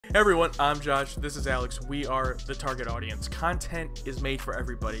Everyone, I'm Josh. This is Alex. We are the target audience. Content is made for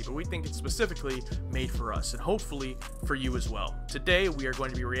everybody, but we think it's specifically made for us and hopefully for you as well. Today, we are going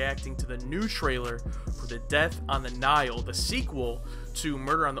to be reacting to the new trailer for The Death on the Nile, the sequel to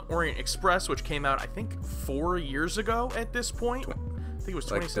Murder on the Orient Express, which came out, I think, 4 years ago at this point. I think it was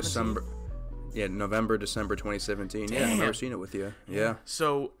 2017. November, December 2017. Damn. Yeah, I've never seen it with you. Yeah.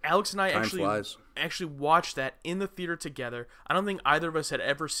 So Alex and I actually watched that in the theater together. I don't think either of us had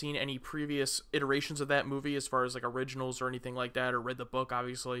ever seen any previous iterations of that movie as far as like originals or anything like that, or read the book,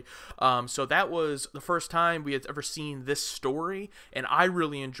 obviously. So that was the first time we had ever seen this story, and I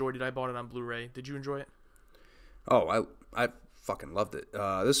really enjoyed it. I bought it on Blu-ray. Did you enjoy it? Oh, I fucking loved it.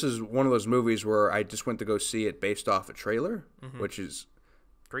 This is one of those movies where I just went to go see it based off a trailer, which is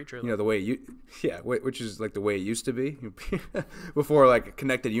great trailer. You know, the way which is like the way it used to be before, like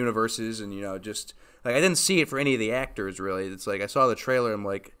connected universes, and you know, just like I didn't see it for any of the actors really. It's like I saw the trailer, I'm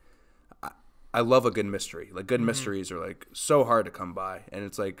like, I love a good mystery. Like good mysteries are like so hard to come by, and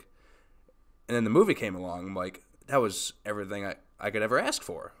it's like, and then the movie came along. I'm like, that was everything I could ever ask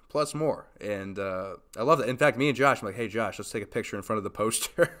for, plus more. And I love that. In fact, me and Josh, I'm like, hey, Josh, let's take a picture in front of the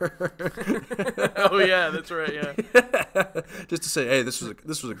poster. Oh, yeah, that's right, yeah. Just to say, hey, this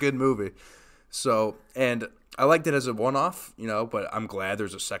was a good movie. So, and I liked it as a one-off, you know, but I'm glad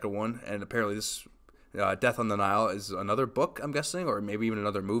there's a second one. And apparently this Death on the Nile is another book, I'm guessing, or maybe even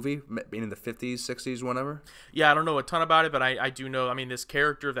another movie, being in the 50s, 60s, whatever. Yeah, I don't know a ton about it, but I do know, I mean, this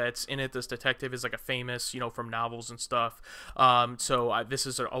character that's in it, this detective, is like a famous, you know, from novels and stuff. This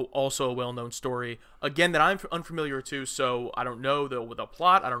is also a well-known story, again, that I'm unfamiliar to, so I don't know the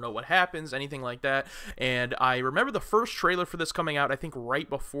plot, I don't know what happens, anything like that. And I remember the first trailer for this coming out, I think, right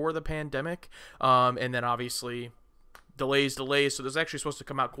before the pandemic, and then obviously delays, so this is actually supposed to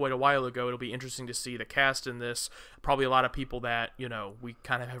come out quite a while ago. It'll be interesting to see the cast in this. Probably a lot of people that, you know, we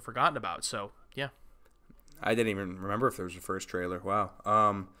kind of have forgotten about, so yeah. I didn't even remember if there was a first trailer. Wow.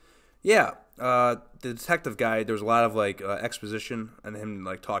 The detective guy, there was a lot of like exposition and him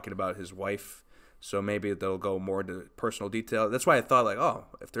like talking about his wife, so maybe they'll go more into personal detail. That's why I thought like, oh,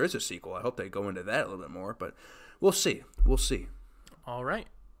 if there is a sequel, I hope they go into that a little bit more, but we'll see. All right.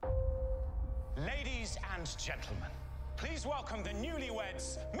 Ladies and gentlemen, please welcome the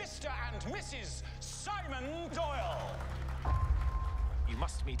newlyweds, Mr. and Mrs. Simon Doyle. You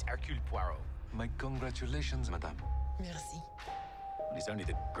must meet Hercule Poirot. My congratulations, madame. Merci. He's only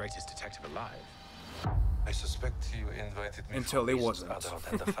the greatest detective alive. I suspect you invited me until he wasn't. Other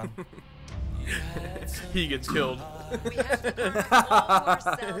than the fun. He gets killed. We have to all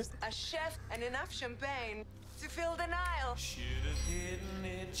ourselves a chef and enough champagne to fill the Nile.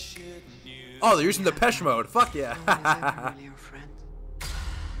 Oh, they're using Depeche Mode. Fuck yeah. Really your friend.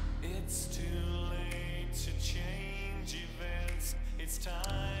 It's too late to change events. It's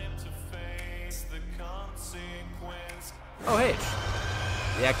time to face the consequence. Oh, hey.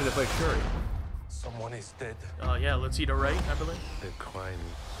 The actor that plays Shuri. Someone is dead. Yeah, let's eat it right, I believe. The crime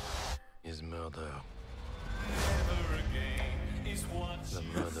is murder. Never again is what The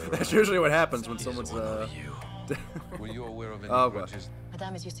murderer. That's usually what happens when someone's Were you aware of any grudges?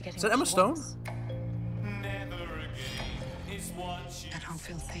 Madame is used to getting. Is that Emma Stone? never again is what you I don't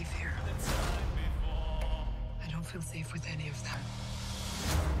feel safe here. I don't feel safe with any of them.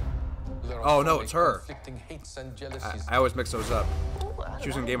 There are Oh, so no, many it's her. conflicting hates and jealousies. I always mix those up. She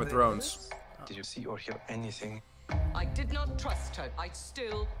was in Game of Thrones. Did you see or hear anything? I did not trust her. I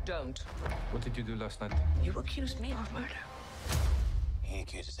still don't. What did you do last night? You accused me of murder. He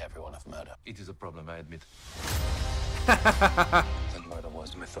accuses everyone of murder. It is a problem, I admit. The murder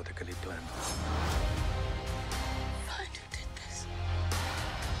was methodically planned. Find who did this.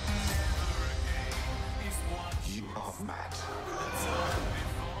 You are mad.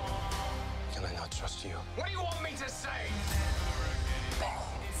 Can I not trust you? What do you want me to say?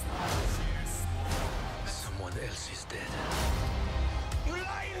 Someone else is dead. You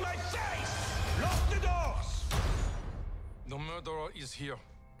lie in my face! Lock the doors! The murderer is here.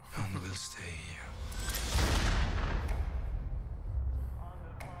 And will stay here.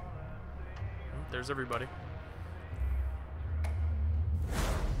 There's everybody.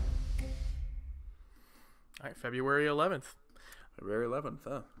 All right, February 11th. February 11th,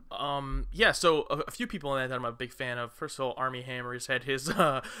 huh? Yeah, so a few people in that I'm a big fan of. First of all, Armie Hammer has had his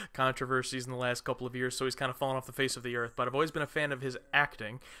controversies in the last couple of years, so he's kind of fallen off the face of the earth. But I've always been a fan of his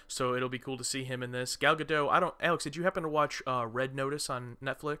acting, so it'll be cool to see him in this. Gal Gadot, Alex, did you happen to watch Red Notice on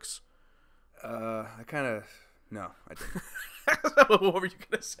Netflix? I kind of... No, I didn't. What were you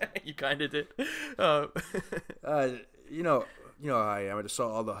going to say? You kind of did. You know, you know, I just saw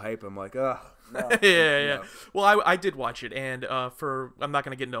all the hype. I'm like, ugh. No, yeah. no. Well, I did watch it, and I'm not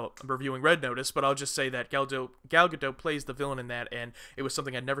going to get into reviewing Red Notice, but I'll just say that Gal Gadot plays the villain in that, and it was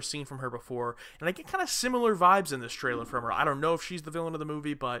something I'd never seen from her before, and I get kind of similar vibes in this trailer from her. I don't know if she's the villain of the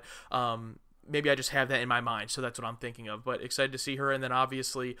movie, but maybe I just have that in my mind, so that's what I'm thinking of. But excited to see her, and then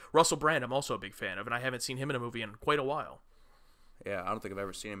obviously Russell Brand, I'm also a big fan of, and I haven't seen him in a movie in quite a while. Yeah, I don't think I've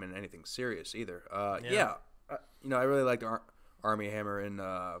ever seen him in anything serious either. Yeah. You know, I really liked Army Hammer in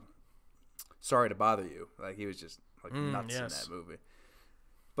Sorry to Bother You. Like, he was just like nuts in that movie.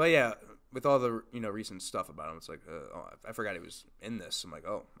 But yeah, with all the recent stuff about him, it's like, oh, I forgot he was in this. I'm like,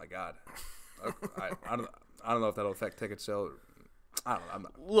 oh my god. I don't know if that'll affect ticket sale. I don't know. I'm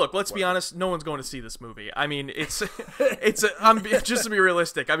not, Look, let's be honest. No one's going to see this movie. I mean, just to be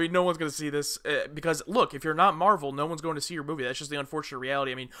realistic. I mean, no one's going to see this because look, if you're not Marvel, no one's going to see your movie. That's just the unfortunate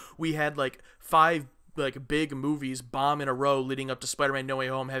reality. I mean, we had like 5 big movies bomb in a row leading up to Spider-Man No Way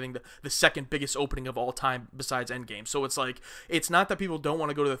Home having the second biggest opening of all time besides Endgame. So it's like, it's not that people don't want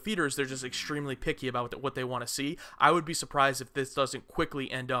to go to the theaters, they're just extremely picky about what they want to see. I would be surprised if this doesn't quickly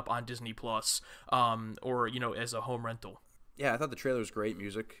end up on Disney Plus or as a home rental. Yeah, I thought the trailer was great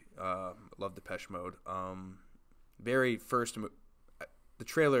music. Love Depeche Mode. Very first the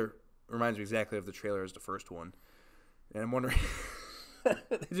trailer reminds me exactly of the trailer as the first one. And I'm wondering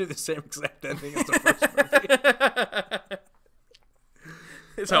they do the same exact ending as the first movie.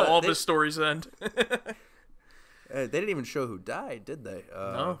 It's how all the stories end. They didn't even show who died, did they?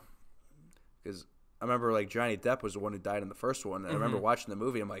 No. Because I remember like Johnny Depp was the one who died in the first one. And I remember watching the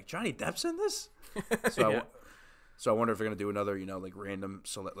movie. I'm like, Johnny Depp's in this? So So I wonder if they're gonna do another, like random,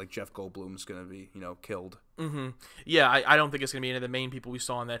 like Jeff Goldblum's gonna be, killed. Mm-hmm. Yeah, I don't think it's gonna be any of the main people we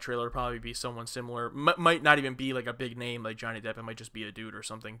saw in that trailer. It'll probably be someone similar. Might not even be like a big name like Johnny Depp. It might just be a dude or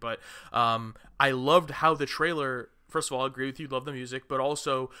something. But I loved how the trailer. First of all, I agree with you. Love the music, but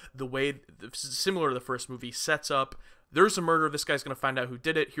also the way, similar to the first movie, sets up. There's a murder. This guy's going to find out who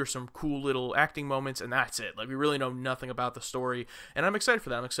did it. Here's some cool little acting moments, and that's it. Like, we really know nothing about the story, and I'm excited for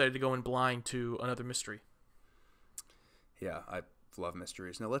that. I'm excited to go in blind to another mystery. Yeah, I love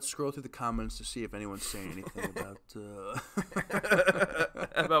mysteries. Now let's scroll through the comments to see if anyone's saying anything about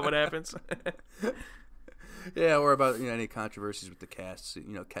what happens. Yeah, or about any controversies with the casts.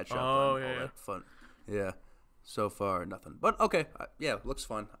 Catch up on all that fun. Yeah, so far nothing. But okay, yeah, looks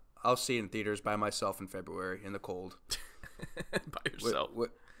fun. I'll see it in theaters by myself in February in the cold. By yourself.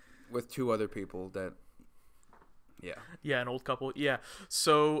 With 2 other people that. Yeah, an old couple. Yeah.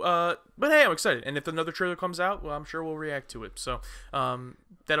 So, but hey, I'm excited. And if another trailer comes out, well, I'm sure we'll react to it. So,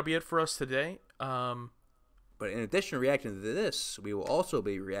 that'll be it for us today. But in addition to reacting to this, we will also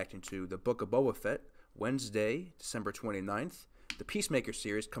be reacting to The Book of Boba Fett Wednesday, December 29th. The Peacemaker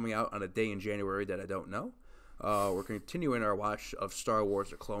series coming out on a day in January that I don't know. We're continuing our watch of Star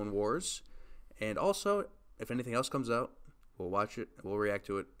Wars: The Clone Wars. And also, if anything else comes out, we'll watch it. We'll react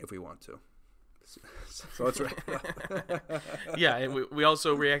to it if we want to. So that's right. Yeah, and we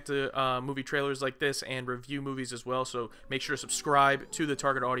also react to movie trailers like this and review movies as well. So make sure to subscribe to the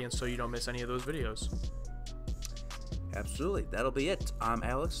target audience so you don't miss any of those videos. Absolutely. That'll be it. I'm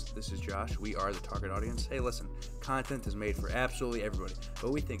Alex. This is Josh. We are the target audience. Hey, listen, content is made for absolutely everybody,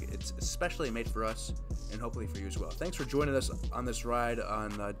 but we think it's especially made for us and hopefully for you as well. Thanks for joining us on this ride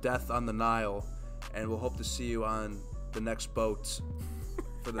on Death on the Nile, and we'll hope to see you on the next boat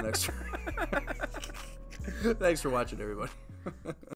for the next. Thanks for watching, everybody.